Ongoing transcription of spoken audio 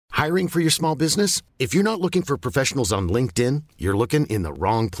Hiring for your small business? If you're not looking for professionals on LinkedIn, you're looking in the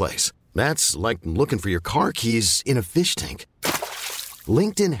wrong place. That's like looking for your car keys in a fish tank.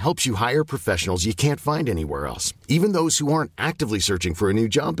 LinkedIn helps you hire professionals you can't find anywhere else, even those who aren't actively searching for a new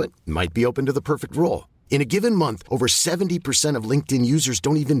job but might be open to the perfect role. In a given month, over 70% of LinkedIn users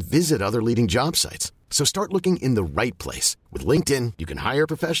don't even visit other leading job sites. So start looking in the right place. With LinkedIn, you can hire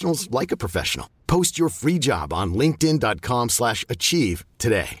professionals like a professional. Post your free job on linkedin.com/achieve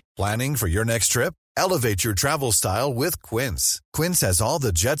today. Planning for your next trip? Elevate your travel style with Quince. Quince has all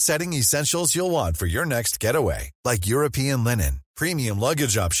the jet-setting essentials you'll want for your next getaway, like European linen, premium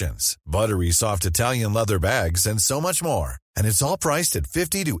luggage options, buttery soft Italian leather bags, and so much more. And it's all priced at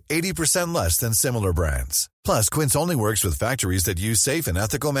 50 to 80% less than similar brands. Plus, Quince only works with factories that use safe and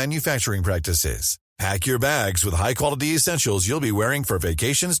ethical manufacturing practices. Pack your bags with high-quality essentials you'll be wearing for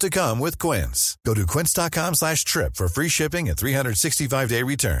vacations to come with Quince. Go to quince.com/trip for free shipping and 365-day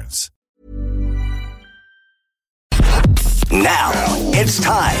returns. Now, it's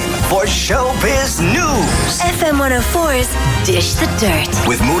time for Showbiz News. FM 104's Dish the Dirt.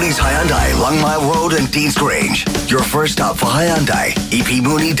 With Mooney's Hyundai, Longmire Road and Dean's Grange. Your first stop for Hyundai,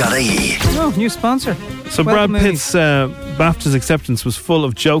 epmooney.ie. Oh, new sponsor. So Welcome, Brad Pitt's BAFTA's acceptance was full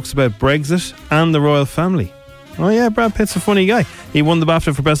of jokes about Brexit and the royal family. Oh yeah, Brad Pitt's a funny guy. He won the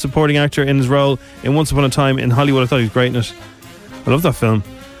BAFTA for Best Supporting Actor in his role in Once Upon a Time in Hollywood. I thought he was great in it. I love that film.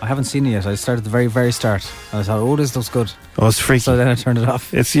 I haven't seen it yet. I started at the very, very start. I thought, oh, this looks good. Oh, it's freaky. So then I turned it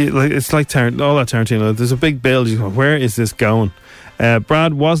off. It's like all that Tarantino. There's a big build. You go, where is this going?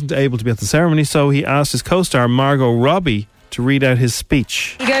 Brad wasn't able to be at the ceremony, so he asked his co-star Margot Robbie to read out his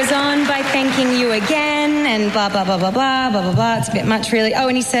speech. He goes on by thanking you again and blah, blah, blah, blah, blah, blah, blah, blah. It's a bit much, really. Oh,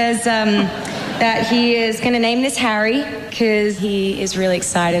 and he says that he is going to name this Harry because he is really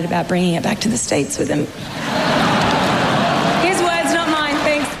excited about bringing it back to the States with him. His words, not mine.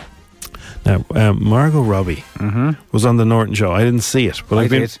 Thanks. Now, Margot Robbie was on the Norton Show. I didn't see it, but I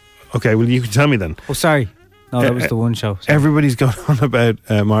did. Okay, well, you can tell me then. Oh, sorry. No, that was the one show. Sorry. Everybody's going on about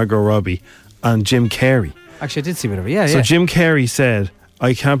Margot Robbie and Jim Carrey. Actually, I did see a bit of it. Yeah, So yeah. Jim Carrey said,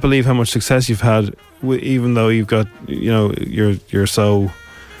 "I can't believe how much success you've had, even though you've got, you're so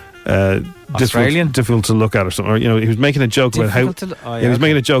Australian? difficult to look at, or something." Or, he was making a joke about how he was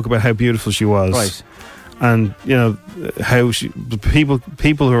making a joke about how beautiful she was, Right. and how people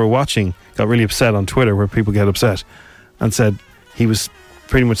who were watching got really upset on Twitter, where people get upset, and said he was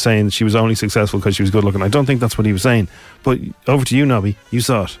pretty much saying that she was only successful because she was good looking. I don't think that's what he was saying. But over to you, Nobby. You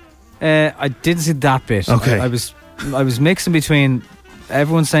saw it. I didn't see that bit. Okay. I was mixing between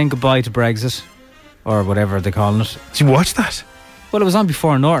everyone saying goodbye to Brexit, or whatever they're calling it. Did you watch that? Well, it was on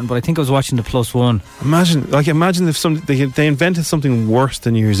before Norton, but I think I was watching the +1. Imagine if they invented something worse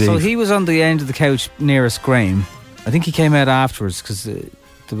than New Year's Eve. So he was on the end of the couch nearest Graham. I think he came out afterwards because there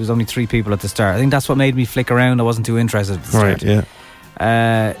was only 3 people at the start. I think that's what made me flick around. I wasn't too interested at the start. Right, yeah.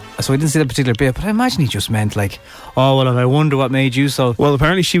 So I didn't see that particular bit, but I imagine he just meant like, oh, well, I wonder what made you so... Well,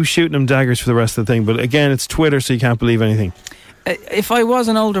 apparently she was shooting him daggers for the rest of the thing, but again, it's Twitter, so you can't believe anything. If I was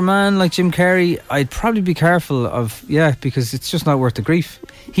an older man like Jim Carrey, I'd probably be careful of, because it's just not worth the grief.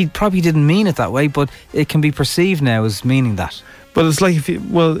 He probably didn't mean it that way, but it can be perceived now as meaning that. But it's like,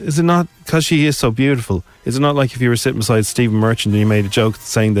 is it not, because she is so beautiful, is it not like if you were sitting beside Stephen Merchant and you made a joke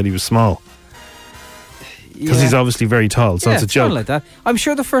saying that he was small? Because he's obviously very tall, so it's a joke. Like that. I'm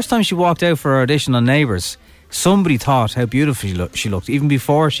sure the first time she walked out for her audition on Neighbours, somebody thought how beautiful she looked, even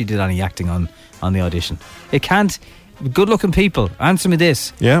before she did any acting on the audition. It can't... Good looking people, answer me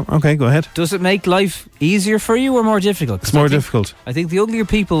this. Yeah, okay, go ahead. Does it make life easier for you or more difficult? It's more difficult. I think the uglier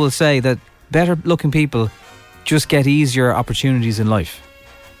people will say that better looking people just get easier opportunities in life.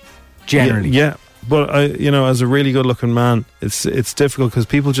 Generally. Yeah, but as a really good looking man, it's difficult because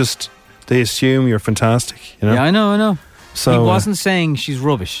people they assume you're fantastic, Yeah, I know. So he wasn't saying she's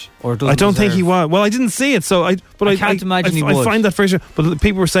rubbish or doesn't I don't think deserve. he was. Well, I didn't see it, so I can't imagine he would. I find that very strange. But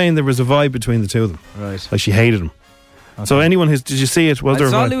people were saying there was a vibe between the two of them. Right. Like she hated him. Okay. So did you see it? Was there a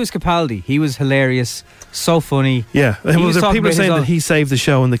saw vibe? Lewis Capaldi. He was hilarious, so funny. Yeah. People were saying that he saved the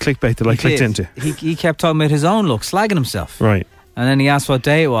show and the clickbait that I clicked into. He kept talking about his own look, slagging himself. Right. And then he asked what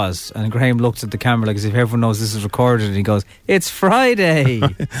day it was, and Graham looked at the camera like as if everyone knows this is recorded, and he goes, "It's Friday."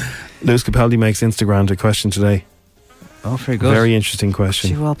 Lewis Capaldi makes Instagram a question today. Oh, very good. Very interesting question.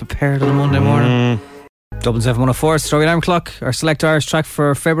 She well prepared on Monday morning. Dublin 714, Story Alarm Clock. Our select Irish track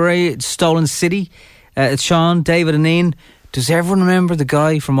for February, it's Stolen City. It's Sean, David and Ian. Does everyone remember the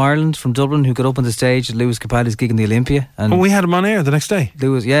guy from Ireland, from Dublin, who got up on the stage at Lewis Capaldi's gig in the Olympia? And we had him on air the next day.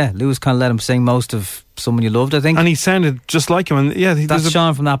 Lewis kind of let him sing most of Someone You Loved, I think. And he sounded just like him. And that's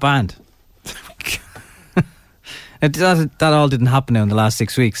Sean from that band. That all didn't happen now in the last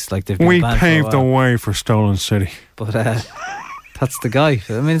 6 weeks. Like they've been We banned for a paved the while. way for Stolen City. But that's the guy.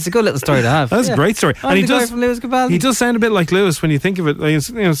 I mean, it's a good little story to have. That's a great story. And the guy from Lewis Capaldi. He does sound a bit like Lewis when you think of it. Like,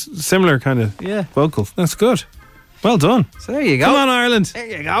 it's similar kind of vocals. That's good. Well done. So there you go. Come on, Ireland. There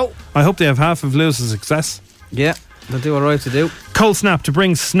you go. I hope they have half of Lewis's success. Yeah, they'll do what I have to do. Cold snap to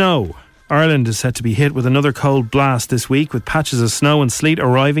bring snow. Ireland is set to be hit with another cold blast this week, with patches of snow and sleet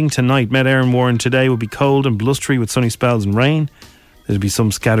arriving tonight. Met Éireann warned today will be cold and blustery with sunny spells and rain. There'll be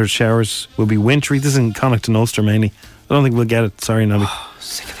some scattered showers. Will be wintry. This is in Connacht and Ulster mainly. I don't think we'll get it. Sorry, Nobby.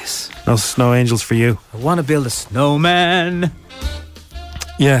 Sick of this. No snow angels for you. I want to build a snowman.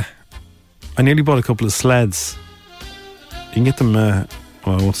 Yeah. I nearly bought a couple of sleds. You can get them, well,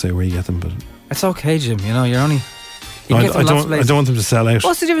 I won't say where you get them, but... It's okay, Jim. You know, you're only... You No, can get them I lots of don't places. want them to sell out.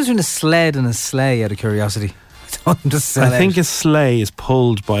 What's the difference between a sled and a sleigh, out of curiosity? I don't want them to sell out. I think a sleigh is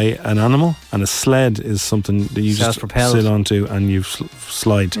pulled by an animal, and a sled is something that you just Self-propelled. sit onto and you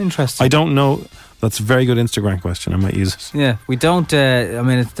slide. Interesting. I don't know. That's a very good Instagram question. I might use it. Yeah, we don't... I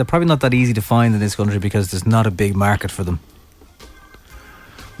mean, they're probably not that easy to find in this country because there's not a big market for them.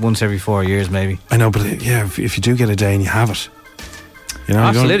 Once every 4 years, maybe. I know, but yeah, if you do get a day and you have it, you know,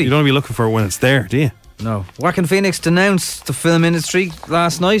 Absolutely. you don't be looking for it when it's there, do you? No. Joaquin Phoenix denounced the film industry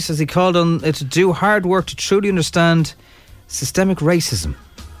last night as he called on it to do hard work to truly understand systemic racism.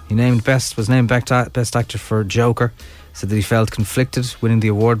 He was named Best Actor for Joker. Said that he felt conflicted winning the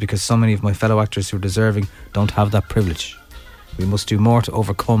award because so many of my fellow actors who are deserving don't have that privilege. We must do more to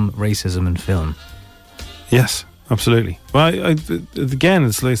overcome racism in film. Yes, absolutely. Well, again,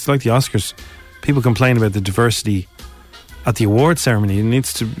 it's like the Oscars. People complain about the diversity at the award ceremony. You need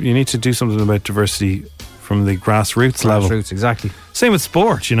to do something about diversity from the grassroots level. Grassroots, exactly. Same with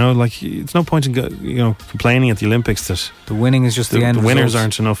sport. You know, like it's no point in complaining at the Olympics that The winning is just the end the winners result.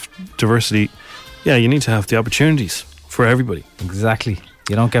 aren't enough diversity. Yeah, you need to have the opportunities for everybody. Exactly.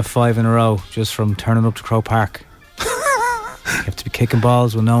 You don't get 5 in a row just from turning up to Croke Park. You have to be kicking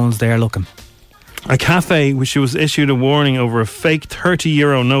balls when no one's there looking. A cafe which was issued a warning over a fake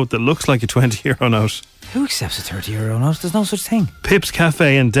 €30 note that looks like a €20 note. Who accepts a €30 note? There's no such thing. Pips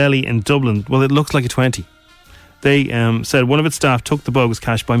Cafe and Deli in Dublin. Well, it looks like a 20. They said one of its staff took the bogus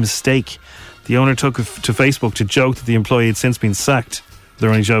cash by mistake. The owner took it to Facebook to joke that the employee had since been sacked. They're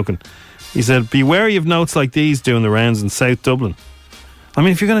only joking. He said, be wary of notes like these doing the rounds in South Dublin. I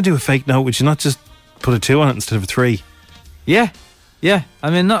mean, if you're going to do a fake note, would you not just put a 2 on it instead of a 3? Yeah. I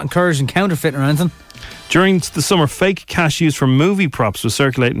mean, not encouraging counterfeiting or anything. During the summer, fake cash used for movie props was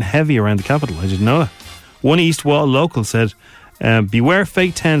circulating heavy around the capital. I didn't know that. One East Wall local said, beware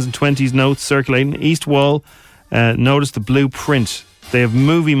fake 10s and 20s notes circulating. East Wall noticed the blue print. They have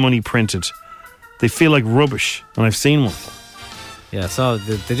movie money printed. They feel like rubbish, and I've seen one. Yeah, so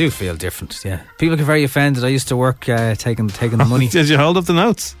they do feel different, yeah. People get very offended. I used to work taking the money. Did you hold up the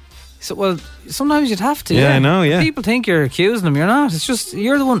notes? So, well, sometimes you'd have to. Yeah, I know, yeah. People think you're accusing them. You're not. It's just,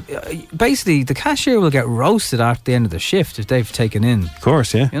 you're the one. Basically, the cashier will get roasted at the end of the shift if they've taken in. Of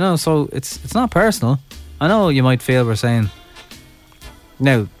course, yeah. You know, so it's not personal. I know you might feel we're saying,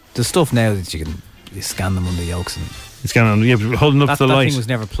 now, the stuff now that you scan them under yolks and... It's kind of, yeah, but holding up that, the that light. thing was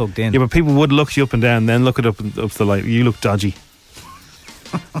never plugged in. Yeah, but people would look you up and down, then look it up to the light. You look dodgy.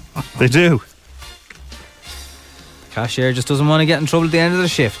 They do. Cashier just doesn't want to get in trouble at the end of the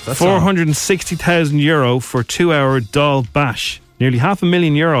shift. That's all. €460,000 for a 2-hour doll bash. Nearly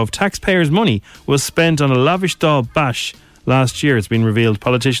 €500,000 of taxpayers' money was spent on a lavish doll bash last year. It's been revealed.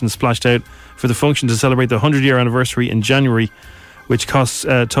 Politicians splashed out for the function to celebrate the 100-year anniversary in January, which costs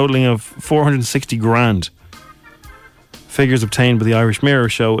a totaling of 460 grand. Figures obtained by the Irish Mirror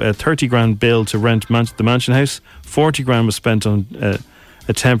show a 30 grand bill to rent the Mansion House. 40 grand was spent on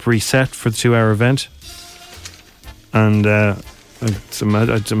a temporary set for the 2-hour event. And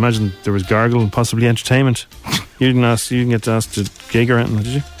I'd imagine there was gargle and possibly entertainment. You didn't get to ask to gig or anything, did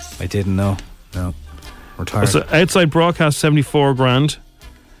you? I didn't know. No. We're tired. So outside broadcast 74 grand.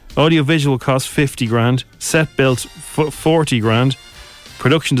 Audio visual cost 50 grand. Set built 40 grand.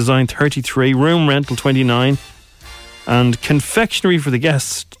 Production design 33. Room rental 29. And confectionery for the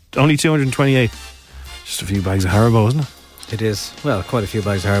guests only 228. Just a few bags of Haribo, isn't it? It is. Well, quite a few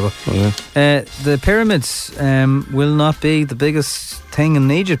bags of Haribo. Oh, yeah. The pyramids will not be the biggest thing in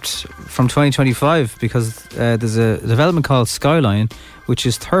Egypt from 2025 because there's a development called Skyline, which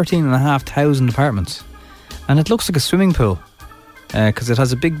is 13,500 apartments. And it looks like a swimming pool because it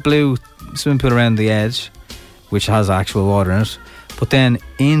has a big blue swimming pool around the edge, which has actual water in it. But then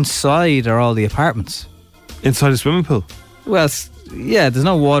inside are all the apartments. Inside a swimming pool? Well, yeah, there's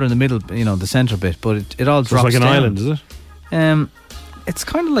no water in the middle, the centre bit, but it all drops down. It's like an island, is it? It's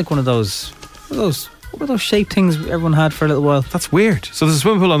kind of like one of those What were those shaped things everyone had for a little while? That's weird. So there's a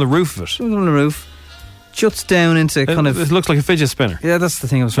swimming pool on the roof of it. Swimming on the roof. Juts down into kind of... It looks like a fidget spinner. Yeah, that's the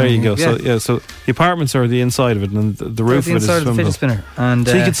thing I was There trying you to go. So the apartments are the inside of it, and the roof of it is inside a of the fidget spinner. And,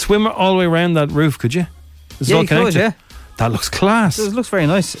 so you could swim all the way around that roof, could you? It's all you could, yeah. That looks class. It looks very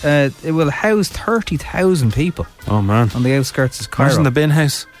nice. It will house 30,000 people. Oh, man. On the outskirts of Cairo. Imagine the bin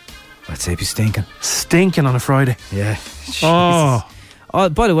house. I'd say it'd be stinking. Stinking on a Friday. Yeah. Oh. Oh,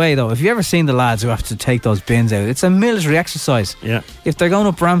 by the way, though, if you've ever seen the lads who have to take those bins out, it's a military exercise. Yeah. If they're going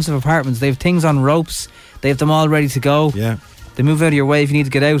up ramps of apartments, they have things on ropes, they have them all ready to go. Yeah. They move out of your way if you need to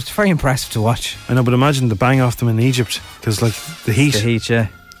get out. It's very impressive to watch. I know, but imagine the bang off them in Egypt, because like the heat. The heat, yeah.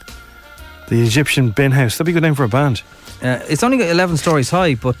 The Egyptian bin house. That'd be a good name for a band. It's only got 11 stories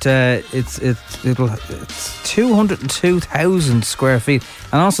high, but it's 202,000 square feet,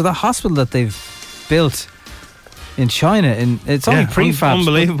 and also the hospital that they've built in China, it's only prefab.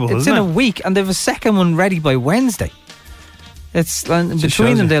 Unbelievable. It's in a week, and they have a second one ready by Wednesday. It's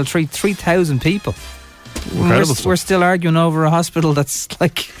between them they'll treat 3,000 people. We're still arguing over a hospital that's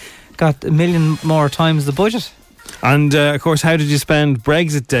like got 1 million more times the budget. And of course, how did you spend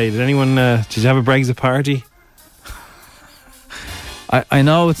Brexit Day? Did anyone? Did you have a Brexit party? I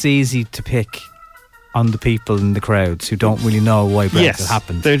know it's easy to pick on the people in the crowds who don't really know why Brexit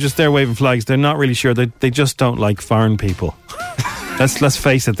happened. They're just there waving flags. They're not really sure. They just don't like foreign people. Let's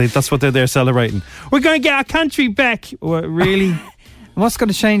face it. That's what they're there celebrating. We're going to get our country back. What, really? What's going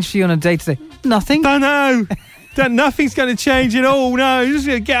to change for you on a day to day? Nothing. I know. That nothing's going to change at all. No, just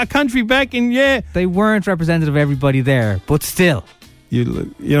going to get our country back, and yeah. They weren't representative of everybody there, but still.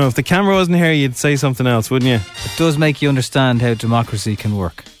 You know, if the camera wasn't here, you'd say something else, wouldn't you? It does make you understand how democracy can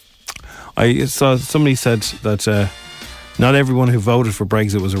work. I saw somebody said that not everyone who voted for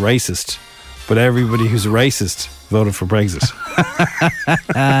Brexit was a racist, but everybody who's a racist voted for Brexit.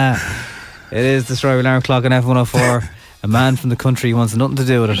 It is the Strawberry Alarm Clock on F104. A man from the country wants nothing to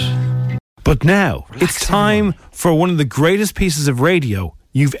do with it. But now, it's time for one of the greatest pieces of radio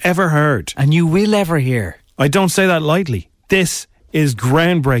you've ever heard. And you will ever hear. I don't say that lightly. This is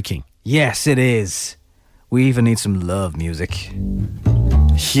groundbreaking. Yes, it is. We even need some love music.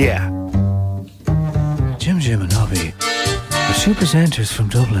 Yeah. Jim and Nobby, the two presenters from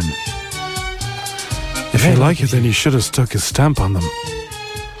Dublin. If you like it, then you should have stuck a stamp on them.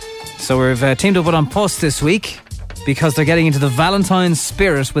 So we've teamed up with On Post this week because they're getting into the Valentine's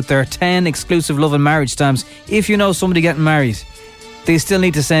spirit with their 10 exclusive love and marriage stamps. If you know somebody getting married, they still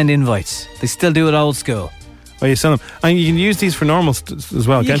need to send invites. They still do it old school. Oh, you send them. And you can use these for normal as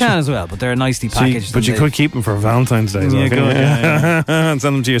well, can't you? You can as well, but they're nicely packaged. But you could keep them for Valentine's Day as well. Yeah. And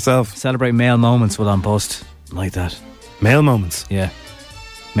send them to yourself. Celebrate male moments with On Post. Like that. Male moments? Yeah.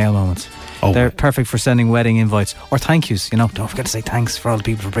 Male moments. Oh, they're perfect for sending wedding invites. Or thank yous, you know. Don't forget to say thanks for all the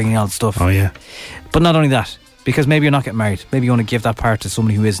people for bringing all the stuff. Oh, yeah. But not only that, because maybe you're not getting married. Maybe you want to give that part to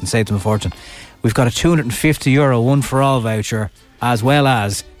somebody who is and save them a fortune. We've got a €250 one-for-all voucher, as well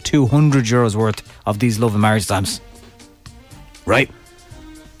as €200 worth of these love and marriage stamps. Right.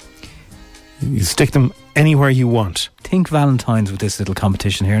 You stick them anywhere you want. Think Valentine's with this little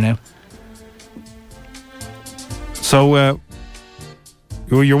competition here now. So,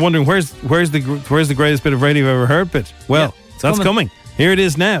 you're wondering where's the greatest bit of radio you've ever heard bit? Well, yeah, that's coming. Here it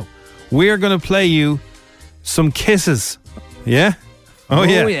is now. We're going to play you some kisses. Yeah? Oh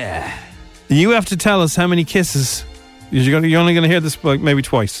yeah. You have to tell us how many kisses. You're only going to hear this like maybe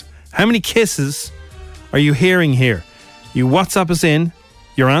twice. How many kisses are you hearing here? You WhatsApp us in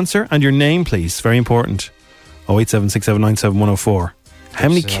your answer and your name, please. Very important. 08767971004. How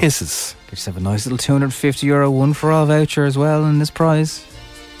many kisses? Give yourself a nice little €250 one-for-all voucher as well in this prize.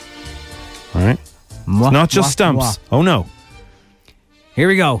 All right. It's not just stamps. Oh no. Here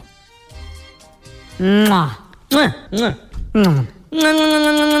we go. Mwah. Mwah. Mwah. Mwah.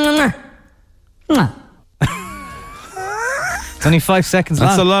 Mwah. Mwah. It's only 5 seconds long.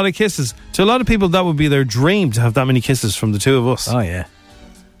 That's a lot of kisses. To a lot of people, that would be their dream to have that many kisses from the two of us. Oh, yeah.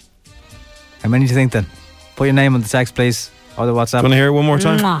 How many do you think then? Put your name on the text, please. Or the WhatsApp. Do you want to hear it one more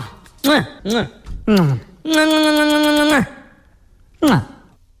time? Mwah. Mwah. Mwah. Mwah. Mwah.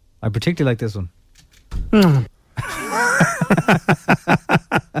 I particularly like this one.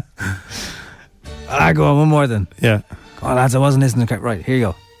 Go on, one more then. Yeah. Go on, lads, I wasn't listening. Right, here you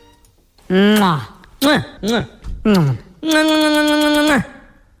go. Mwah. Mwah. Mwah. Mwah.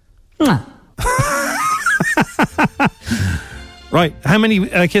 Right, how many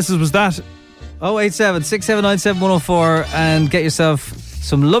kisses was that? 087 6797 104 and get yourself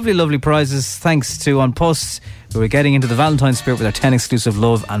some lovely, lovely prizes thanks to On Post, who are getting into the Valentine's spirit with their 10 exclusive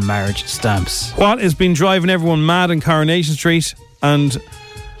love and marriage stamps. What has been driving everyone mad in Coronation Street? And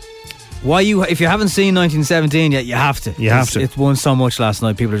If you haven't seen 1917 yet, you have to. You have to. It won so much last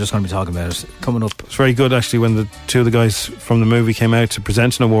night. People are just going to be talking about it coming up. It's very good actually. When the two of the guys from the movie came out to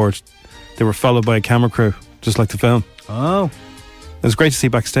present an award, they were followed by a camera crew, just like the film. Oh, it was great to see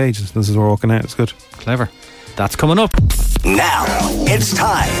backstage. This is we're walking out. It's good. Clever. That's coming up. Now it's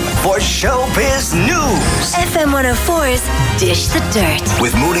time for Showbiz News. FM 104's Dish the Dirt.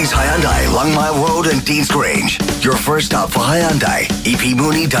 With Mooney's Hyundai, Longmire Road and Dean's Grange. Your first stop for Hyundai,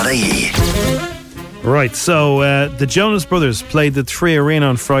 epmooney.ie. Right, so the Jonas Brothers played the 3 Arena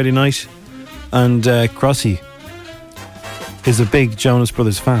on Friday night, and Crossy is a big Jonas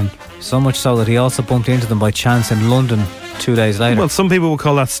Brothers fan. So much so that he also bumped into them by chance in London 2 days later. Well, some people would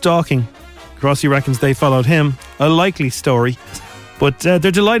call that stalking. Crossy reckons they followed him. A likely story. But they're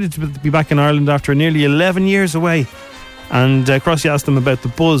delighted to be back in Ireland after nearly 11 years away. And Crossy asked them about the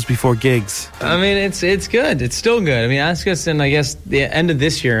buzz before gigs. I mean, it's good. It's still good. I mean, ask us in, I guess, the end of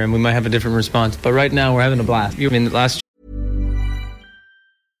this year and we might have a different response. But right now, we're having a blast. I mean,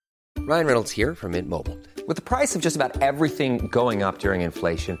 Ryan Reynolds here from Mint Mobile. With the price of just about everything going up during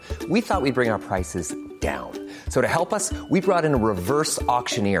inflation, we thought we'd bring our prices down. So to help us, we brought in a reverse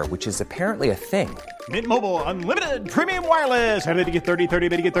auctioneer, which is apparently a thing. Mint Mobile Unlimited Premium Wireless. How to get 30, 30,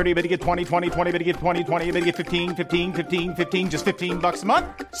 bit to get 30, bit to get 20, 20, 20, bit to get 20, 20, bit to get 15, 15, 15, 15, just $15 a month?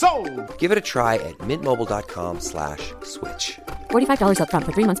 Sold! Give it a try at mintmobile.com/switch. $45 up front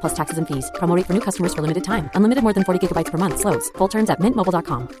for 3 months plus taxes and fees. Promo rate for new customers for limited time. Unlimited more than 40 gigabytes per month. Slows full terms at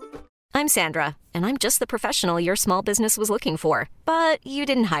mintmobile.com. I'm Sandra, and I'm just the professional your small business was looking for. But you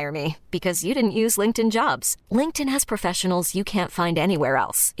didn't hire me because you didn't use LinkedIn Jobs. LinkedIn has professionals you can't find anywhere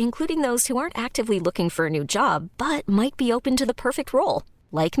else, including those who aren't actively looking for a new job, but might be open to the perfect role,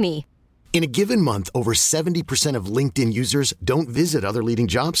 like me. In a given month, over 70% of LinkedIn users don't visit other leading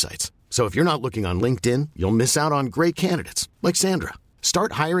job sites. So if you're not looking on LinkedIn, you'll miss out on great candidates like Sandra.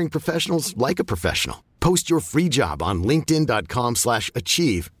 Start hiring professionals like a professional. Post your free job on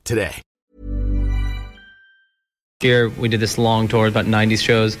linkedin.com/achieve today. Here we did this long tour, about 90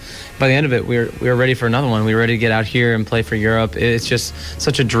 shows. By the end of it, we were ready for another one. We were ready to get out here and play for Europe. It's just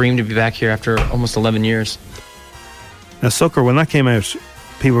such a dream to be back here after almost 11 years. Now, Sucker, when that came out,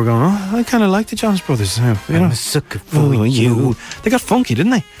 people were going, oh, I kind of like the Jonas Brothers. You know? I'm a sucker for you. They got funky,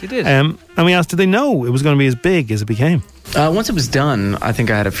 didn't they? They did. And we asked, did they know it was going to be as big as it became? Once it was done, I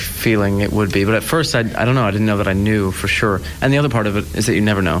think I had a feeling it would be. But at first, I don't know. I didn't know that I knew for sure. And the other part of it is that you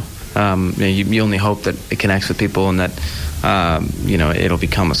never know. You only hope that it connects with people and that, it'll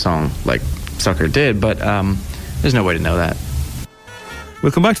become a song like Sucker did. But there's no way to know that.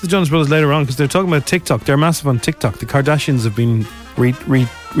 We'll come back to the Jonas Brothers later on because they're talking about TikTok. They're massive on TikTok. The Kardashians have been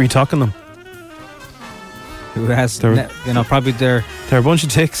re-talking them. Who has, probably they're a bunch of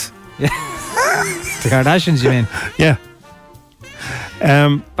ticks. Yeah. The Kardashians, you mean? Yeah.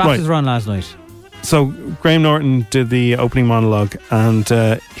 BAFTAs were on last night. So Graham Norton did the opening monologue and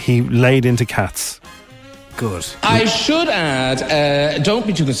he laid into Cats. Good. I should add, don't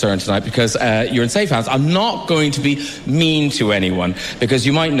be too concerned tonight because you're in safe hands. I'm not going to be mean to anyone because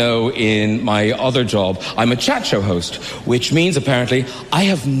you might know in my other job, I'm a chat show host, which means apparently I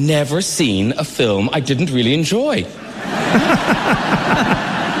have never seen a film I didn't really enjoy.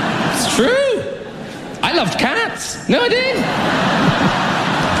 It's true. I loved Cats. No, I didn't.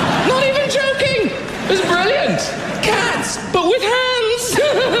 Not even joking. It was brilliant. Cats, but with hands.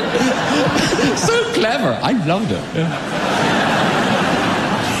 So clever. I loved it. Yeah.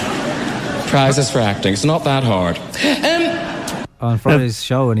 Prizes for acting. It's not that hard. On Friday's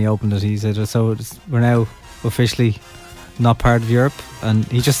show, when he opened it, he said, so we're now officially not part of Europe. And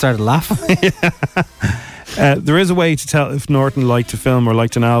he just started laughing. There is a way to tell if Norton liked a film or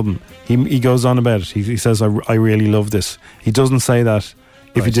liked an album. He goes on about it. He says, I really love this. He doesn't say that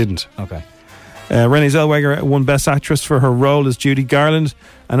if he didn't. Okay. Renée Zellweger won Best Actress for her role as Judy Garland,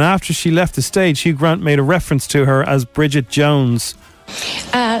 and after she left the stage, Hugh Grant made a reference to her as Bridget Jones.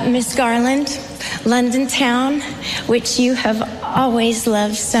 Miss Garland, London Town, which you have always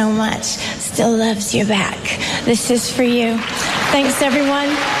loved so much, still loves you back. This is for you. Thanks, everyone.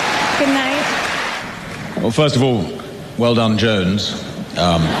 Good night. Well, first of all, well done, Jones.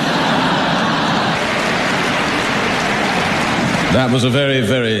 That was a very,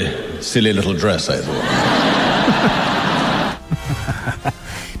 very silly little dress, I thought.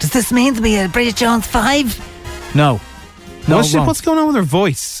 Does this mean to be a Bridget Jones 5? No. What's going on with her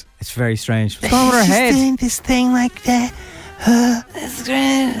voice? It's very strange. What's going on with her head? She's doing this thing like that. That's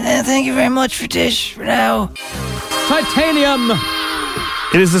great. Thank you very much for Dish for now. Titanium.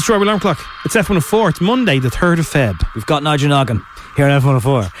 It is the Strawberry Alarm Clock. It's F104. It's Monday, the 3rd of Feb. We've got Nigel Noggin. here on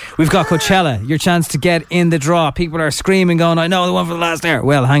F104. We've got Coachella, your chance to get in the draw. People are screaming, going, I know the one for the last hour.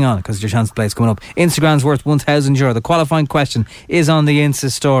 Well, hang on, because your chance to play is coming up. Instagram's worth €1,000. The qualifying question is on the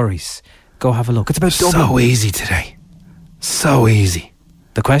Insta stories. Go have a look. It's about Dublin. So easy today. So easy.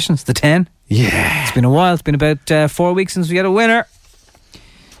 The questions, the 10? Yeah. It's been a while. It's been about 4 weeks since we had a winner.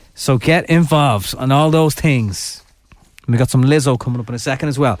 So get involved on all those things. And we got some Lizzo coming up in a second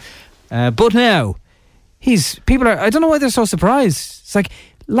as well. But now, people are, I don't know why they're so surprised. It's like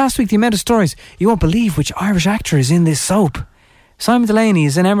last week, the amount of stories. You won't believe which Irish actor is in this soap. Simon Delaney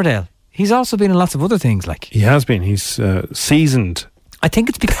is in Emmerdale. He's also been in lots of other things. Like he has been. He's seasoned. I think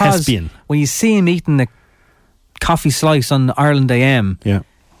it's because when you see him eating the coffee slice on Ireland AM,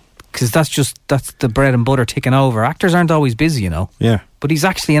 because that's the bread and butter ticking over. Actors aren't always busy, you know. Yeah, but he's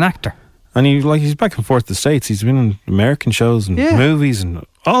actually an actor, and he's back and forth to the States. He's been in American shows and movies and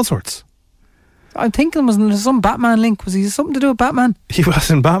all sorts. I'm thinking, was there some Batman link? Was he something to do with Batman? He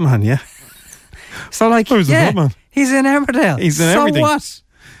was in Batman, yeah. So like, in Batman. He's in Emmerdale. He's in everything. So what?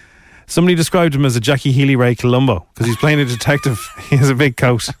 Somebody described him as a Jackie Healy-Ray Columbo because he's playing a detective. He has a big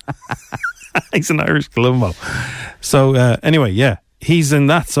coat. He's an Irish Columbo. So anyway, he's in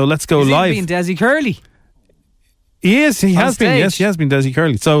that. So let's go live. He's been Desi Curley. He is. He has stage. been. Yes, he has been Desi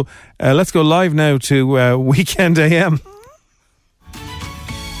Curley. So let's go live now to Weekend AM.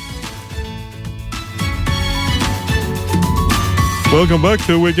 Welcome back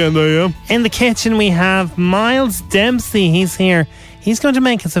to Weekend AM. In the kitchen we have Miles Dempsey. He's here. He's going to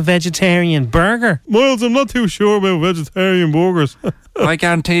make us a vegetarian burger. Miles, I'm not too sure about vegetarian burgers. I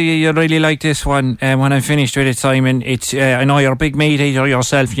guarantee you really like this one. When I'm finished with it, Simon, it's I know you're a big meat eater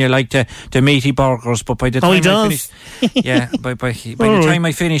yourself and you like the meaty burgers, but by the time I finish, by the time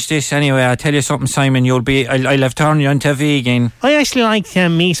I finish this anyway, I'll tell you something, Simon, I'll have turned you into vegan. I actually like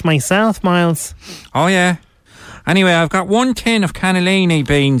meat myself, Miles. Oh yeah. Anyway, I've got 1 tin of cannellini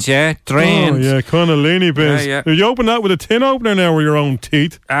beans, drained. Oh, yeah, cannellini beans. Yeah. Did you open that with a tin opener now with your own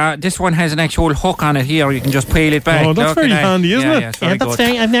teeth? This one has an actual hook on it here. You can just peel it back. Oh, that's very handy, isn't it? Yeah, that's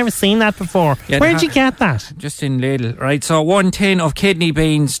very. I've never seen that before. Yeah, where'd you get that? Just in Lidl, right? So 1 tin of kidney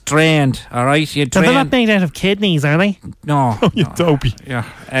beans drained, all right? They're not made out of kidneys, are they? No. Oh, you dopey. Yeah.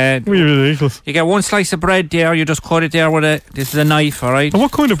 Ridiculous. You get 1 slice of bread there. You just cut it there with this is a knife, all right? And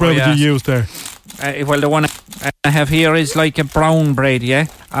what kind of bread would you use there? Well, the one I have here is like a brown bread,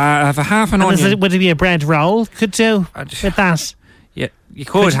 I have a half an onion. Would it be a bread roll? Could do with that? Yeah, you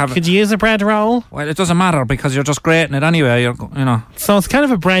could have. Could you use a bread roll? Well, it doesn't matter because you're just grating it anyway. You know. So it's kind of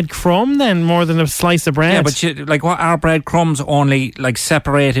a bread crumb then, more than a slice of bread. Yeah, but what are bread crumbs? Only like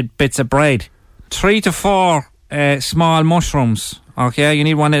separated bits of bread. 3 to 4 small mushrooms. Okay, you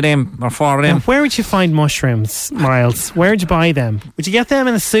need 1 of them or 4 of them. Now, where would you find mushrooms, Miles? Where would you buy them? Would you get them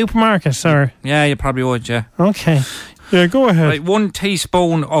in a supermarket or? Yeah, you probably would. Yeah. Okay. Yeah, go ahead. Right, 1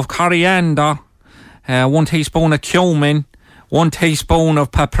 teaspoon of coriander, 1 teaspoon of cumin, 1 teaspoon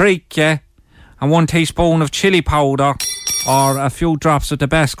of paprika, and 1 teaspoon of chili powder, or a few drops of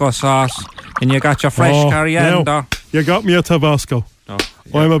Tabasco sauce. And you got your fresh coriander. Now, you got me a Tabasco. Oh,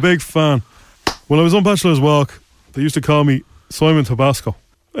 yeah. I'm a big fan. When I was on Bachelor's Walk, they used to call me Simon Tabasco.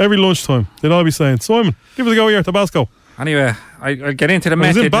 Every lunchtime, they'd all be saying, Simon, give us a go here, Tabasco. Anyway, I'll get into the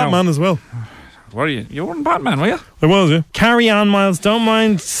method. I was in Batman as well. Were you? You were in Batman, were you? I was, yeah. Carry on, Miles. Don't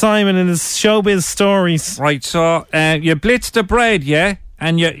mind Simon and his showbiz stories. Right, so you blitz the bread,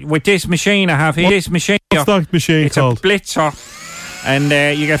 and you with this machine I have here. This machine. What's that machine called? It's a blitzer. And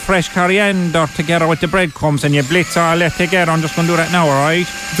you get fresh coriander together with the breadcrumbs and you blitz all that together. I'm just going to do that now, alright?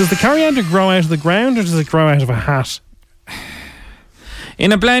 Does the coriander grow out of the ground or does it grow out of a hat?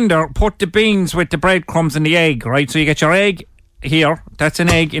 In a blender, put the beans with the breadcrumbs and the egg, right? So you get your egg here. That's an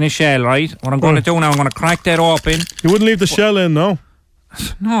egg in a shell, right? What I'm going to do now, I'm going to crack that open. You wouldn't leave the shell in, no?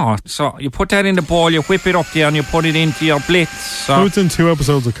 No. So you put that in the bowl, you whip it up there and you put it into your blitz. So it's in 2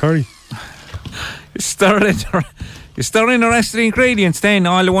 episodes of curry. You stir in the rest of the ingredients then.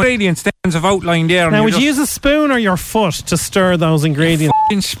 All the ingredients then have outlined there. Now, would you use a spoon or your foot to stir those ingredients?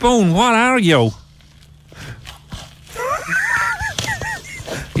 F***ing spoon, what are you?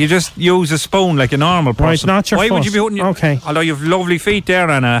 You just use a spoon like a normal person. Right, not your Why foot. would you be putting your... Okay. Although you've lovely feet there,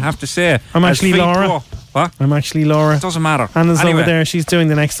 Anna, I have to say. I'm actually Laura. Go. What? I'm actually Laura. It doesn't matter. Anna's over there. She's doing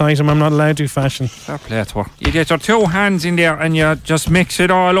the next item. I'm not allowed to fashion. Fair play to her. You get your 2 hands in there and you just mix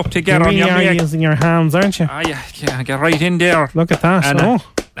it all up together. You really are using your hands, aren't you? Yeah, get right in there. Look at that. Anna,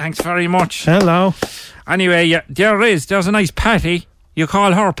 thanks very much. Hello. Anyway, there's a nice patty. You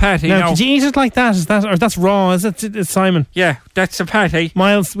call her patty. Now, now. could you eat it like that? Is that, or that's raw? Is it, Simon? Yeah, that's a patty.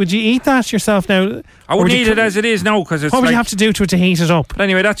 Miles, would you eat that yourself now? I wouldn't eat it as it is now because it's. What would you have to do to it to heat it up? But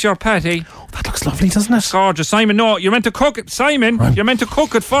anyway, that's your patty. Oh, that looks lovely, doesn't it? Gorgeous, Simon. No, you're meant to cook it, Simon. Right. You're meant to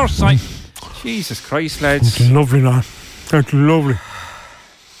cook it first, Simon. Jesus Christ, lads. It's lovely, lad. That's lovely.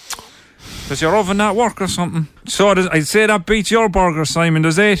 Does your oven not work or something? So I'd say that beats your burger, Simon.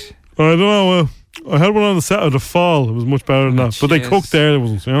 Does it? I don't know. I had one on the set of The Fall. It was much better than that. But they cooked there. It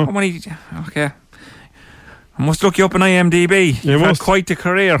wasn't, you know. How many? Okay. I must look you up on IMDb. You've had quite the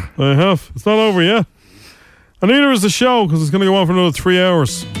career. I have. It's not over yet. And neither is the show because it's going to go on for another 3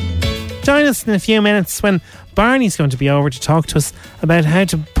 hours. Join us in a few minutes when Barney's going to be over to talk to us about how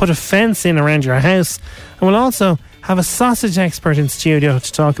to put a fence in around your house. And we'll also have a sausage expert in studio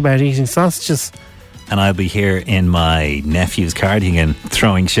to talk about eating sausages. And I'll be here in my nephew's cardigan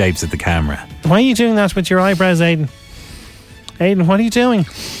throwing shapes at the camera. Why are you doing that with your eyebrows, Aidan? Aidan, what are you doing?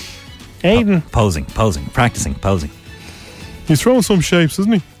 Aidan. Posing, practicing posing. He's throwing some shapes,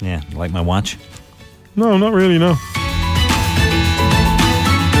 isn't he? Yeah, like my watch? No, not really, no.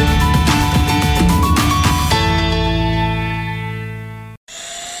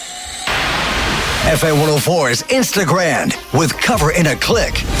 FM 104's Instagram with Cover in a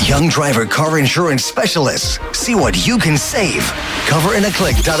Click. Young driver car insurance specialists. See what you can save.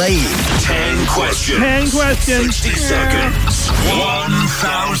 Coverinaclick.ie. 10 questions. 10 questions. 60 seconds.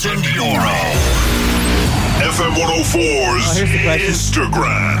 €1,000. FM 104's here's the question.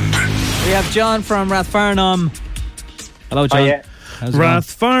 Instagram. We have John from Rathfarnham. Hello, John. Hiya. How's it going?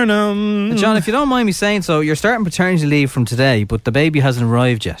 Rathfarnham. John, if you don't mind me saying so, you're starting paternity leave from today, but the baby hasn't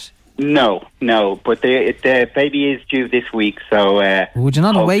arrived yet. No, but the baby is due this week, so would you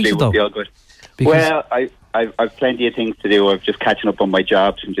not have waited though? Be all good. Well, I've plenty of things to do. I'm just catching up on my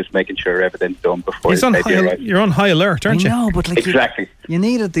jobs and just making sure everything's done before the baby arrives. You're on high alert, aren't you? No, but like exactly. You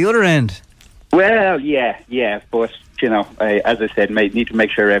need it at the other end. Well, yeah, but you know, as I said, need to make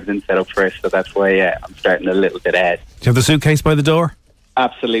sure everything's set up first. So that's why I'm starting a little bit ahead. Do you have the suitcase by the door?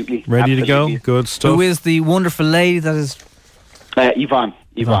 Absolutely. Ready to go? Good stuff. Who is the wonderful lady that is? Yvonne.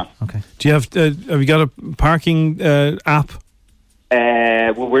 Okay. Do you have you got a parking app?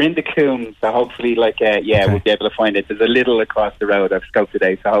 Well, we're in the Coombe, so hopefully, we'll be able to find it. There's a little across the road I've scoped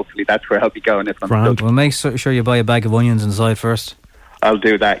today, so hopefully that's where I'll be going if I'm stuck. Well, make sure you buy a bag of onions inside first. I'll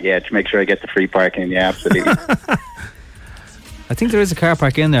do that, yeah, to make sure I get the free parking, yeah, absolutely. I think there is a car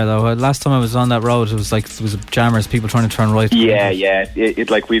park in there, though. Last time I was on that road, it was jammers, people trying to turn right. Yeah. It's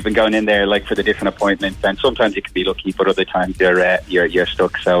like we've been going in there like for the different appointments, and sometimes you can be lucky, but other times you're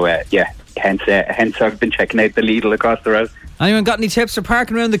stuck. So hence I've been checking out the Lidl across the road. Anyone got any tips for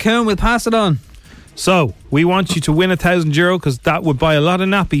parking around the Coombe? We'll pass it on. So we want you to win €1,000 because that would buy a lot of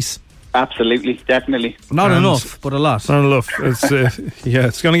nappies. Absolutely, definitely. Not enough, but a lot. Not enough. It's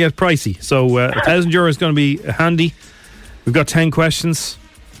it's going to get pricey. So €1,000 is going to be handy. We've got 10 questions.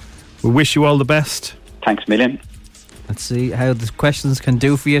 We wish you all the best. Thanks a million. Let's see how the questions can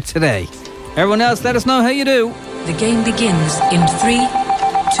do for you today. Everyone else, let us know how you do. The game begins in 3,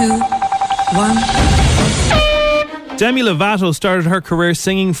 2, 1. Demi Lovato started her career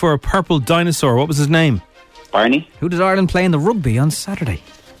singing for a purple dinosaur. What was his name? Barney. Who did Ireland play in the rugby on Saturday?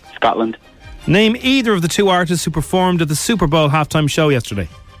 Scotland. Name either of the two artists who performed at the Super Bowl halftime show yesterday.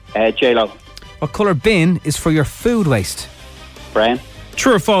 J-Lo. What colour bin is for your food waste? Brown.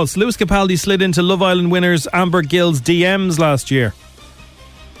 True or false? Lewis Capaldi slid into Love Island winners Amber Gill's DMs last year.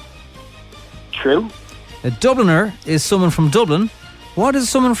 True. A Dubliner is someone from Dublin. What is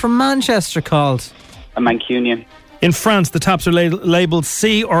someone from Manchester called? A Mancunian. In France, the taps are labelled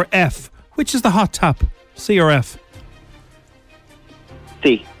C or F. Which is the hot tap? C or F?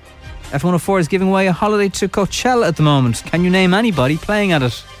 C. F104 is giving away a holiday to Coachella at the moment. Can you name anybody playing at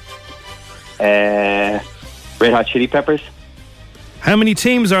it? Red Hot Chili Peppers. How many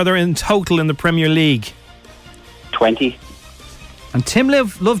teams are there in total in the Premier League? 20. And Tim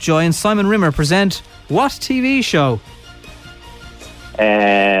Lovejoy and Simon Rimmer present what TV show?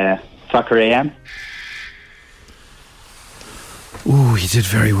 Soccer AM. Ooh, you did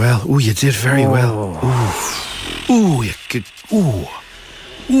very well. Ooh, you did very well. Ooh. Ooh, you could. Ooh.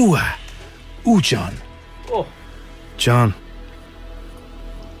 Ooh. Ooh, John. Oh. John.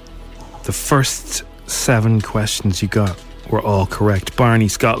 The first 7 questions you got were all correct. Barney,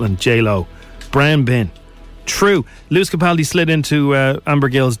 Scotland, J-Lo, Brown bin. True. Lewis Capaldi slid into Amber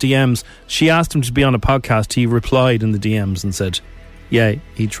Gill's DMs. She asked him to be on a podcast. He replied in the DMs and said, yeah,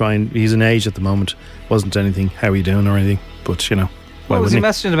 he'd try and he's an age at the moment. Wasn't anything, how are you doing or anything. But, you know, why what was he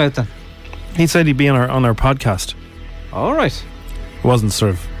wouldn't messaging about then? He said he'd be on our podcast. All right. It wasn't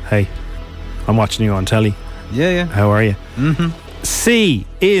sort of, hey, I'm watching you on telly. Yeah. How are you? Mm-hmm. C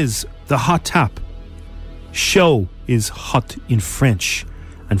is the hot tap. Chaud is hot in French.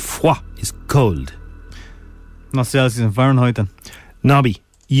 And froid is cold. Not Celsius and Fahrenheit then. Nobby,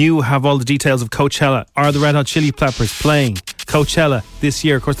 you have all the details of Coachella. Are the Red Hot Chili Peppers playing Coachella this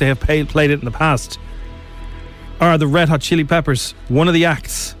year? Of course, they have played it in the past. Are the Red Hot Chili Peppers one of the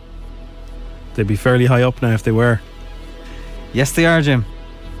acts? They'd be fairly high up now if they were. Yes, they are, Jim.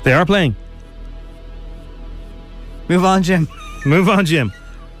 They are playing. Move on, Jim. Move on, Jim.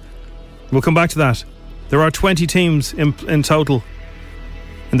 We'll come back to that. There are 20 teams in total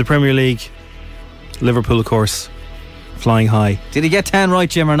in the Premier League. Liverpool, of course, flying high. Did he get 10 right,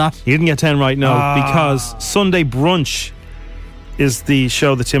 Jim, or not? He didn't get 10 right, no, because Sunday Brunch is the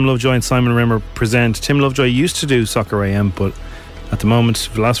show that Tim Lovejoy and Simon Rimmer present. Tim Lovejoy used to do Soccer AM, but at the moment,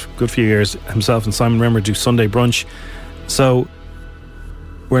 for the last good few years, himself and Simon Rimmer do Sunday Brunch. So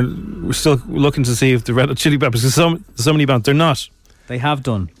we're still looking to see if the Red Hot Chili Peppers, because so many bands, they're not. They have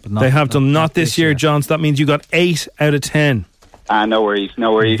done, but not. They have done, not this year, John. So that means you got 8 out of 10. No worries.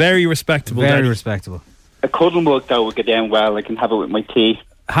 Very respectable. Very Daddy. respectable. A cuddle mug, though, will go down well. I can have it with my tea.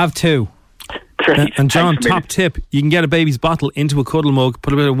 Have 2. Great. And John, Thanks a top million. tip, you can get a baby's bottle into a cuddle mug,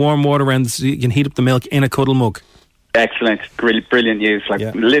 put a bit of warm water around so you can heat up the milk in a cuddle mug. Excellent. Brilliant news.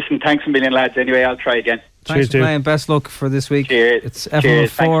 Listen, thanks a million, lads. Anyway, I'll try again. Thanks for playing. Best luck for this week. Cheers. It's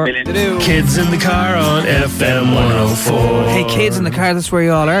Cheers. FM104. Kids in the car on FM 104. Hey, kids in the car, that's where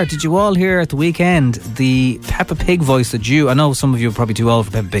you all are. Did you all hear at the weekend the Peppa Pig voice that I know some of you are probably too old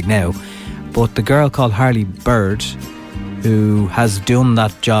for Peppa Pig now, but the girl called Harley Bird, who has done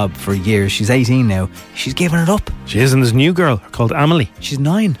that job for years, she's 18 now, she's given it up. She is, and there's a new girl called Amelie. She's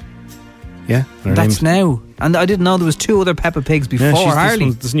 9. Yeah. That's now. And I didn't know there was 2 other Peppa Pigs before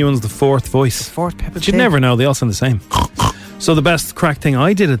Harley. This new one's the 4th voice. The 4th Peppa Pig. You'd never know, they all sound the same. So the best crack thing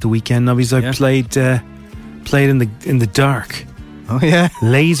I did at the weekend, Nobbies, I played in the dark. Oh yeah.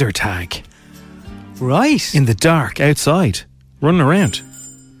 Laser tag. Right. In the dark, outside, running around.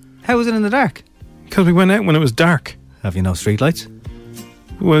 How was it in the dark? Because we went out when it was dark. Have you no street lights?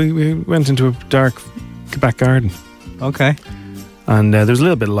 Well, we went into a dark back garden. Okay. And there was a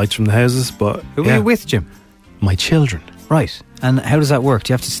little bit of lights from the houses, but Who were you with, Jim? My children. Right. And how does that work?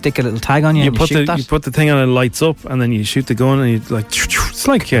 Do you have to stick a little tag on you and you shoot that? You put the thing on, it lights up, and then you shoot the gun, and you it's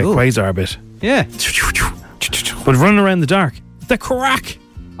like a Quasar bit. Yeah. But running around in the dark, the crack.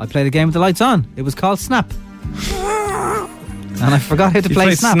 I played a game with the lights on. It was called Snap. And I forgot how to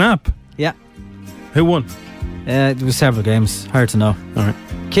play Snap. Yeah. Who won? There was several games. Hard to know. All right.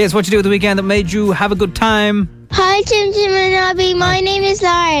 Kids, what you do at the weekend that made you have a good time? Hi, Jim and Abby. My name is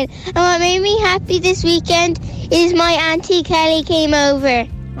Lauren, and what made me happy this weekend is my Auntie Kelly came over.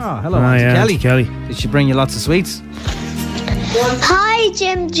 Oh, hello, Auntie Kelly. Did she bring you lots of sweets? Hi,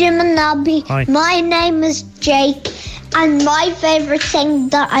 Jim and Abby. Hi. My name is Jake, and my favourite thing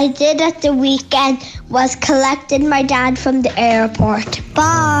that I did at the weekend was collecting my dad from the airport.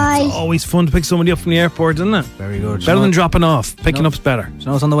 Bye. It's always fun to pick somebody up from the airport, isn't it? Very good. Better than dropping off. Picking up's better. Do you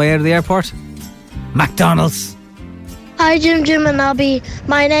know what's on the way out of the airport? McDonald's. Hi, Jim and Abby.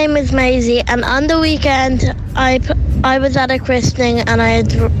 My name is Maisie, and on the weekend I was at a christening and I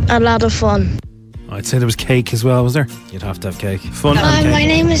had a lot of fun. I'd say there was cake as well, was there? You'd have to have cake. Fun. Hi, my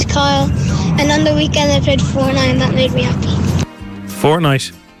name is Kyle, and on the weekend I played Fortnite, and that made me happy.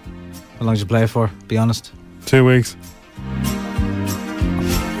 Fortnite. How long did you play it for? Be honest. 2 weeks.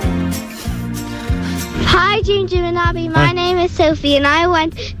 Hi, Jim and Abby. My name is Sophie, and I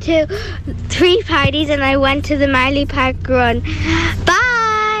went to 3 parties, and I went to the Marley Park run.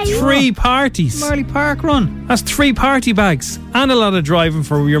 Bye. 3 parties. Marley Park run. That's 3 party bags and a lot of driving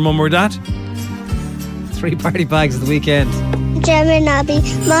for your mum or dad. 3 party bags at the weekend. Jim and Abby,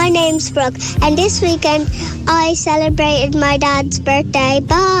 my name's Brooke, and this weekend I celebrated my dad's birthday.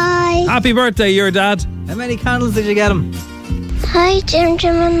 Bye. Happy birthday, your dad. How many candles did you get him? Hi, Jim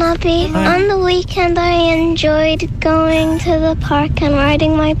and Abby. Hi. On the weekend I enjoyed going to the park and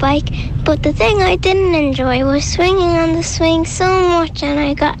riding my bike, but the thing I didn't enjoy was swinging on the swing so much and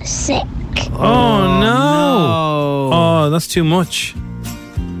I got sick. Oh, no. Oh, that's too much.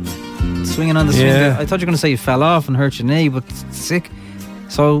 Swinging on the swing. Yeah. I thought you were going to say you fell off and hurt your knee, but it's sick.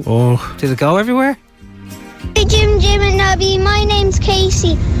 So, did it go everywhere? Hey, Jim and Abby. My name's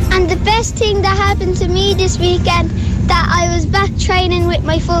Casey, and the best thing that happened to me this weekend that I was back training with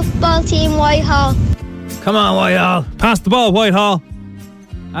my football team, Whitehall. Come on, Whitehall. Pass the ball, Whitehall.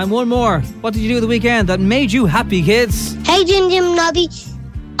 And one more. What did you do the weekend that made you happy, kids? Hey, Jim and Abby.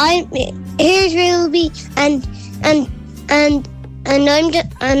 Here's Ruby, and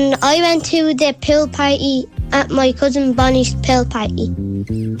I went to the pool party at my cousin Bonnie's pool party.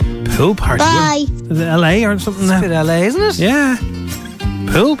 Pool party? Bye. Is it LA or something? It's a bit LA, isn't it? Yeah.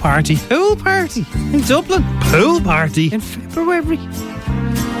 Pool party. Pool party in Dublin. Pool party. In February.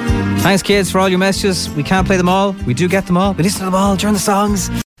 Thanks, kids, for all your messages. We can't play them all. We do get them all. We listen to them all during the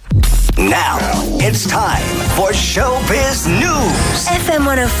songs. Now, it's time for Showbiz News. FM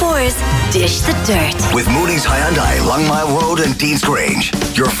 104's Dish the Dirt. With Mooney's Hyundai, Longmire Road and Dean's Grange.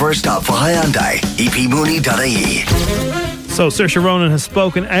 Your first stop for Hyundai, epmooney.ie. So, Saoirse Ronan has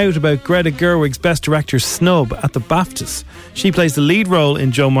spoken out about Greta Gerwig's Best Director snub at the BAFTAs. She plays the lead role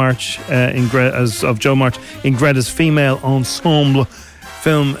in Jo March, as Jo March in Greta's female ensemble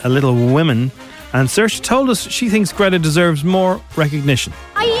film A Little Women. And Saoirse told us she thinks Greta deserves more recognition.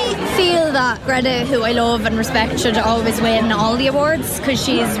 I feel that Greta, who I love and respect, should always win all the awards because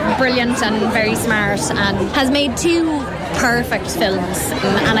she's brilliant and very smart and has made 2 perfect films.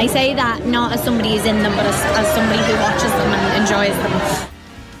 And I say that not as somebody who's in them, but as somebody who watches them and enjoys them.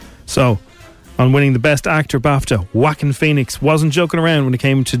 So, on winning the Best Actor BAFTA, Joaquin Phoenix wasn't joking around when it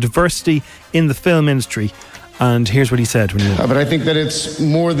came to diversity in the film industry. And here's what he said when he won. But I think that it's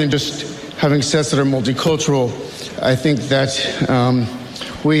more than just having sets that are multicultural. I think that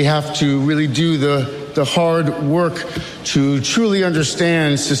we have to really do the hard work to truly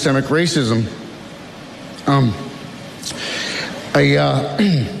understand systemic racism. I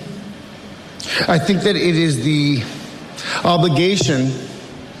think that it is the obligation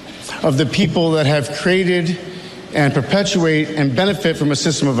of the people that have created and perpetuate and benefit from a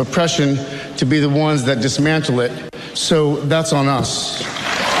system of oppression to be the ones that dismantle it. So that's on us.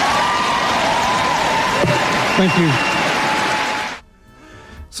 Thank you.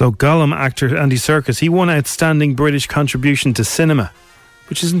 So Gollum actor Andy Serkis, he won Outstanding British Contribution to Cinema,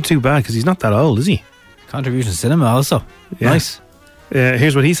 which isn't too bad because he's not that old, is he? Contribution to Cinema also. Yeah. Nice.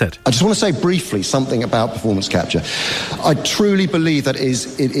 Here's what he said. I just want to say briefly something about performance capture. I truly believe that it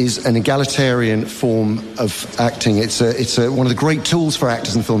is an egalitarian form of acting. It's one of the great tools for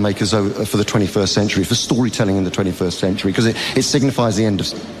actors and filmmakers for the 21st century, for storytelling in the 21st century, because it signifies the end of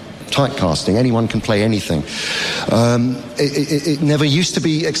typecasting. Anyone can play anything. It never used to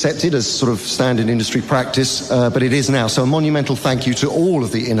be accepted as sort of standard industry practice, but it is now. So a monumental thank you to all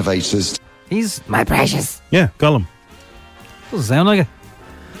of the innovators. He's my precious. Yeah, Gollum. Doesn't sound like it.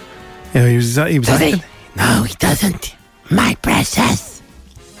 Yeah, he was acting. No, he doesn't. My precious.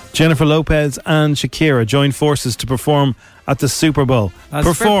 Jennifer Lopez and Shakira joined forces to perform at the Super Bowl.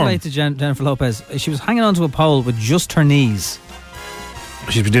 Fair play to Jennifer Lopez. She was hanging onto a pole with just her knees.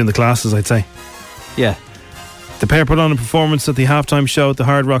 She's been doing the classes, I'd say. Yeah. The pair put on a performance at the halftime show at the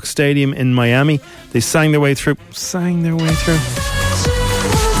Hard Rock Stadium in Miami. They sang their way through.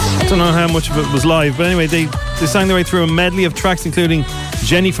 I don't know how much of it was live, but anyway, they sang their way through a medley of tracks including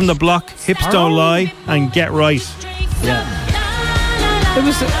Jenny from the Block, Hips Don't Lie and Get Right. Yeah. It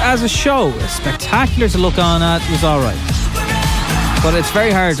was, as a show, spectacular to look on at. It was alright. But it's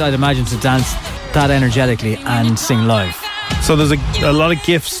very hard, I'd imagine, to dance that energetically and sing live. So there's a lot of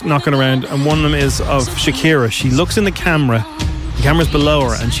GIFs knocking around, and one of them is of Shakira. She looks in the camera's below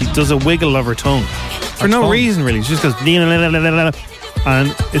her, and she does a wiggle of her tongue. For no reason, really. She just goes...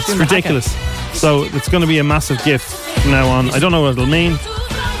 And it's ridiculous. So it's going to be a massive GIF from now on. I don't know what it'll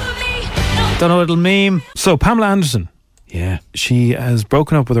mean. So Pamela Anderson. Yeah. She has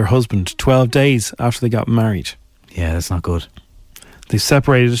broken up with her husband 12 days after they got married. Yeah, that's not good. They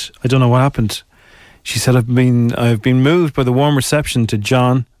separated. I don't know what happened. She said, I've been moved by the warm reception to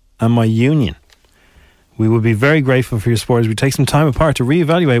John and my union. We would be very grateful for your support as we take some time apart to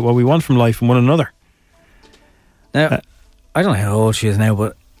reevaluate what we want from life and one another. Now, I don't know how old she is now,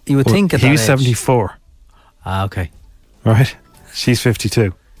 but you would think at that age... He's 74. Ah, okay. Right? She's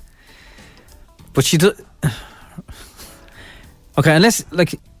 52. But she does... Okay, unless,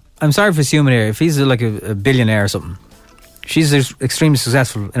 like, I'm sorry for assuming here, if he's like a billionaire or something, she's extremely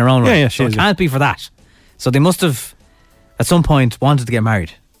successful in her own right. Yeah, so it can't be for that. So they must have, at some point, wanted to get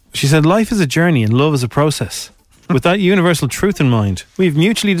married. She said, life is a journey and love is a process. With that universal truth in mind, we've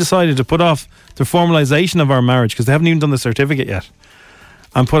mutually decided to put off the formalisation of our marriage, because they haven't even done the certificate yet,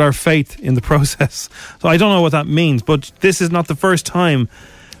 and put our faith in the process. So I don't know what that means, but this is not the first time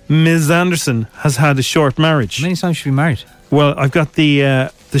Ms. Anderson has had a short marriage. How many times should she be married? Well, I've got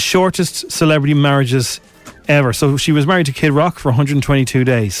the shortest celebrity marriages ever. So she was married to Kid Rock for 122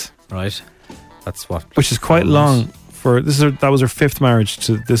 days. Right. That's what... Which is quite long. That was her fifth marriage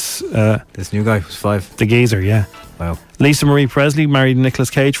to this new guy who's 5. The geezer, yeah. Wow. Lisa Marie Presley married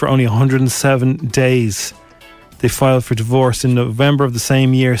Nicolas Cage for only 107 days. They filed for divorce in November of the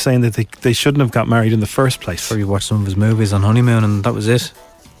same year, saying that they shouldn't have got married in the first place. Or you watched some of his movies on honeymoon and that was it.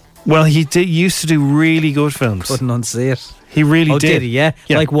 Well, he used to do really good films. Couldn't unsee it. He really did. Did he? Yeah.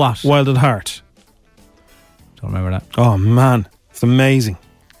 Like what? Wild at Heart. Don't remember that. Oh man, it's amazing.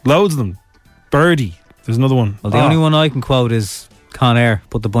 Loads of them. Birdie. There's another one. Well, the only one I can quote is Con Air.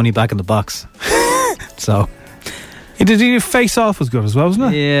 Put the bunny back in the box. So. He did Face Off was good as well,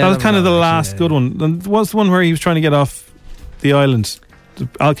 wasn't it? Yeah. That was kind of the last good one. And what's the one where he was trying to get off the island? The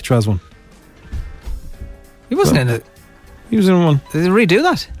Alcatraz one. He wasn't in it. He was in one. Did they redo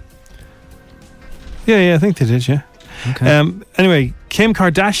that? Yeah, I think they did, yeah. Okay. Anyway, Kim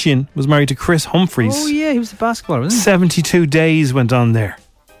Kardashian was married to Chris Humphries. Oh, yeah, he was a basketballer, wasn't he? 72 days went on there.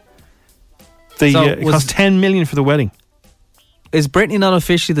 It cost $10 million for the wedding. Is Britney not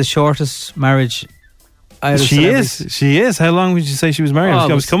officially the shortest marriage out of celebrities? She is. How long would you say she was married?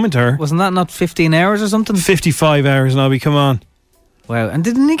 I was coming to her. Wasn't that not 15 hours or something? 55 hours, Nobby, come on. Wow, and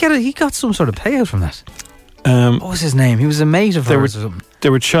didn't he get he got some sort of payout from that? What was his name? He was a mate of hers or something. They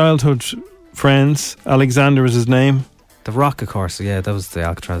were childhood friends. Alexander was his name. The Rock, of course. Yeah, that was the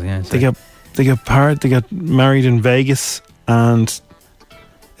Alcatraz. Yeah, They got married in Vegas, and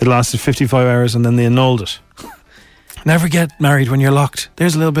it lasted 55 hours, and then they annulled it. Never get married when you're locked.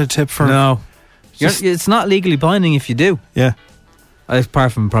 There's a little bit of tip for... No. It's not legally binding if you do. Yeah.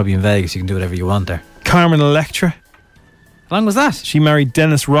 Apart from probably in Vegas, you can do whatever you want there. Carmen Electra. How long was that? She married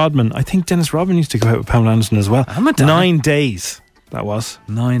Dennis Rodman. I think Dennis Rodman used to go out with Pamela Anderson as well. 9 days, that was.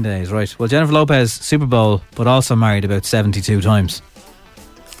 9 days, right. Well, Jennifer Lopez, Super Bowl, but also married about 72 times.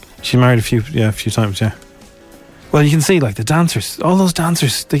 She married a few times, yeah. Well, you can see, like, the dancers, all those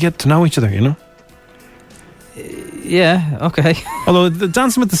dancers, they get to know each other, you know? Yeah, okay. Although the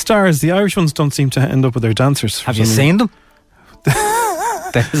Dancing with the Stars, the Irish ones don't seem to end up with their dancers. Have you seen them?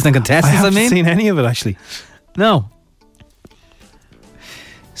 There's no contestants, I haven't seen any of it, actually. No.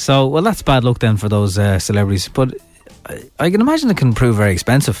 So, well, that's bad luck then for those celebrities. But I can imagine it can prove very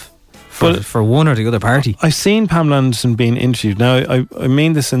expensive for one or the other party. I've seen Pamela Anderson being interviewed. Now, I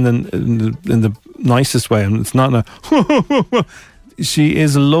mean this in the nicest way, and it's not she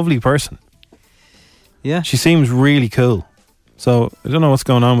is a lovely person. Yeah. She seems really cool. So, I don't know what's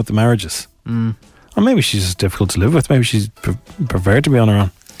going on with the marriages. Mm. Or maybe she's just difficult to live with. Maybe she's preferred to be on her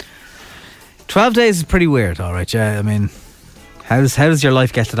own. 12 days is pretty weird, all right, yeah. I mean, how does your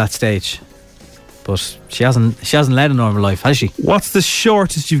life get to that stage? But she hasn't led a normal life, has she? What's the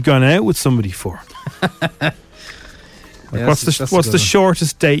shortest you've gone out with somebody for? What's the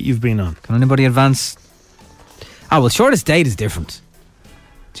shortest date you've been on? Can anybody advance? Shortest date is different.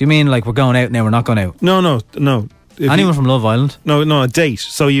 Do you mean like we're going out now, we're not going out? No. Anyone from Love Island? No, a date.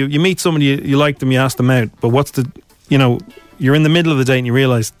 So you meet somebody, you like them, you ask them out, but what's the, you're in the middle of the date and you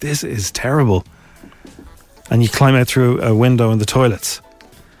realise this is terrible. And you climb out through a window in the toilets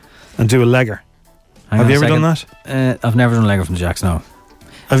and do a legger. Have you ever done that? I've never done a legger from Jack's, no.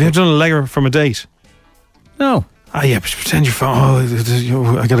 Have you ever done a legger from a date? No. Yeah, but pretend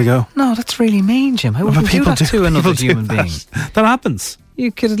you're I gotta go. No, that's really mean, Jim. How would you do that to another human being? That happens. You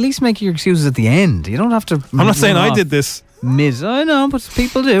could at least make your excuses at the end. You don't have to... I'm not saying I did this. I know, but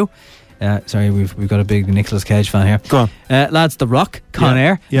people do. Sorry, we've got a big Nicolas Cage fan here. Go on. Lads, The Rock, Con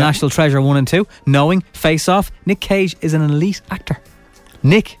Air, National Treasure 1 and 2, Knowing, Face Off. Nick Cage is an elite actor.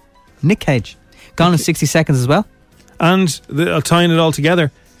 Nick Cage. Gone in 60 Seconds as well. And tying it all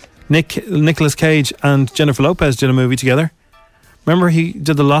together, Nicolas Cage and Jennifer Lopez did a movie together. Remember he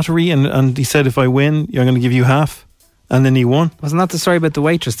did the lottery and he said, if I win, you're going to give you half. And then he won. Wasn't that the story about the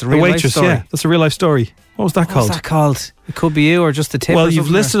waitress? The waitress, life story? Yeah. That's a real life story. What was that called? It could be you or just the tip. Well, you've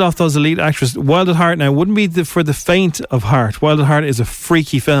listed off those elite actors. Wild at Heart now wouldn't be for the faint of heart. Wild at Heart is a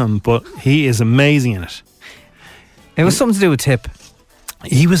freaky film, but he is amazing in it. It was something to do with Tip.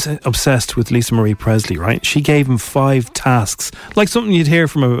 He was obsessed with Lisa Marie Presley, right? She gave him 5 tasks, like something you'd hear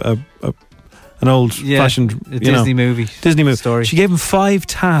from an old-fashioned Disney movie story. She gave him 5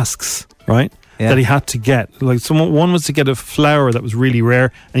 tasks, right? Yeah. That he had to get. Like one was to get a flower that was really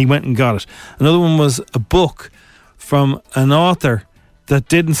rare, and he went and got it. Another one was a book from an author that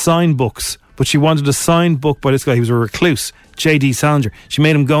didn't sign books, but she wanted a signed book by this guy. He was a recluse, J.D. Salinger. She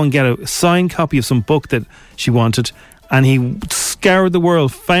made him go and get a signed copy of some book that she wanted, and he scoured the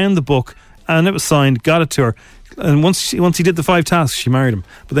world, found the book, and it was signed, got it to her. And once he did the 5 tasks, she married him.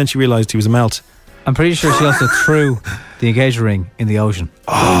 But then she realised he was a melt. I'm pretty sure she also threw the engagement ring in the ocean.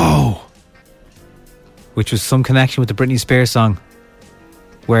 Oh! Which was some connection with the Britney Spears song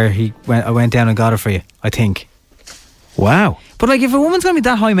where I went down and got it for you, I think. Wow. But like, if a woman's going to be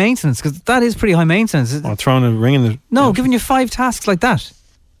that high maintenance, because that is pretty high maintenance. Oh, throwing a ring in the... No, giving you 5 tasks like that.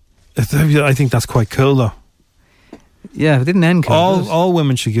 I think that's quite cool, though. Yeah, it didn't end cool. All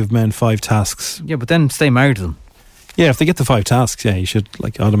women should give men 5 tasks. Yeah, but then stay married to them. Yeah, if they get the 5 tasks, yeah, you should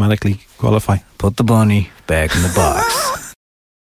like automatically qualify. Put the bunny back in the box.